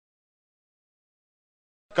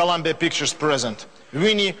Columbia Pictures present.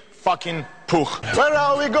 Winnie fucking Puh. Where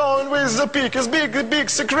are we going with the pig? It's big, big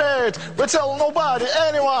secret. We tell nobody,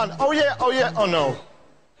 anyone. Oh yeah, oh yeah, oh no.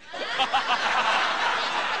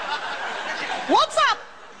 What's up?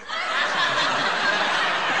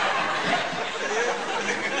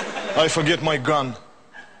 I forget my gun.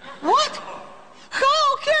 What?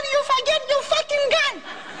 How can you forget your fucking gun?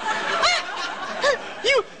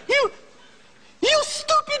 You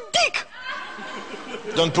stupid dick!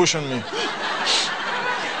 Don't push on me.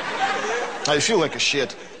 I feel like a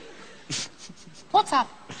shit. What's up?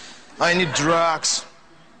 I need drugs.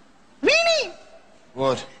 Winnie!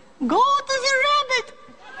 What? Go to the rabbit!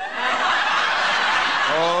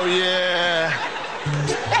 Oh yeah.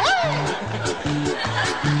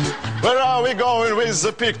 Where are we going with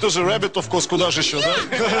the pig? To the rabbit, of course. Куда же еще, да?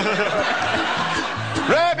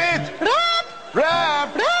 Rabbit! Rab! Rab!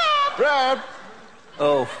 Rab! Rab!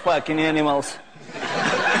 Oh, fucking animals.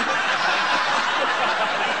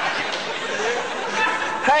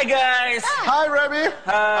 Hi, guys. Hi, Rabbi.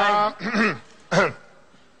 Hi.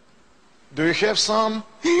 Do you have some?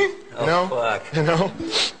 Oh, No? fuck. You know?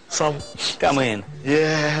 Some. Come in.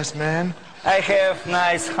 Yes, man. I have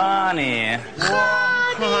nice honey.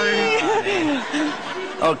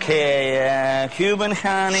 Okay, Cuban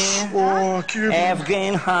honey, Oh, Cuban.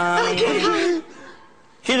 Afghan honey,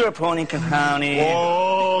 hydroponic honey.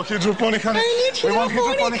 Oh, hydroponic honey. I need We want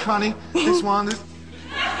hydroponic. hydroponic honey. This one.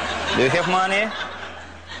 Do you have money?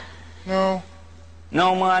 No.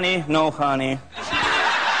 No money, no honey.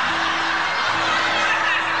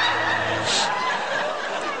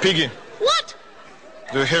 Piggy, What?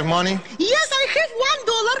 do you have money? Yes, I have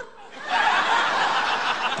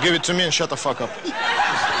 $1. Give it to me and shut the fuck up.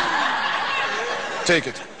 Take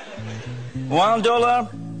it. $1,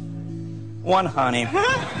 one honey.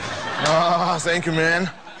 Ah, thank you, man.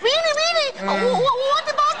 Winnie! What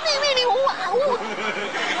about me, Winnie?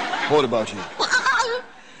 What about you?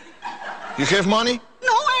 You have money?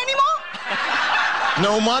 No anymore?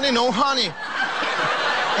 No money, no honey.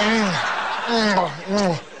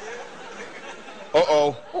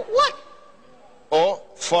 Uh-oh. What? Oh,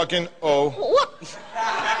 fucking oh. What?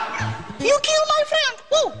 You killed my friend.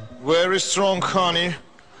 Oh, Very strong honey.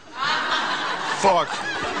 Fuck.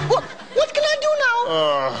 what can I do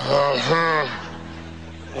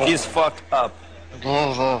now? He's fucked up.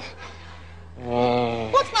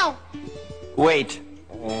 What now? Wait.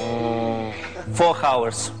 4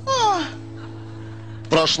 hours. Oh,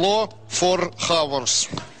 Прошло 4 hours.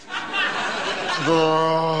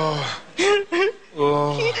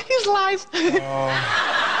 his life.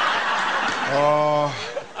 Oh,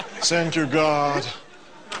 thank you, God.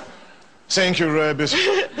 Thank you, rabbit.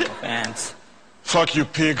 Thanks. Fuck you,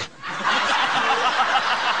 pig. Wait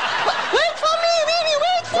for me, Winnie,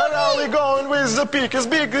 wait for Where are me. we going with the pig? It's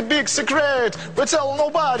big, big secret. We tell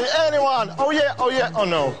nobody, anyone. Oh yeah, oh yeah, oh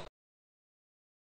no.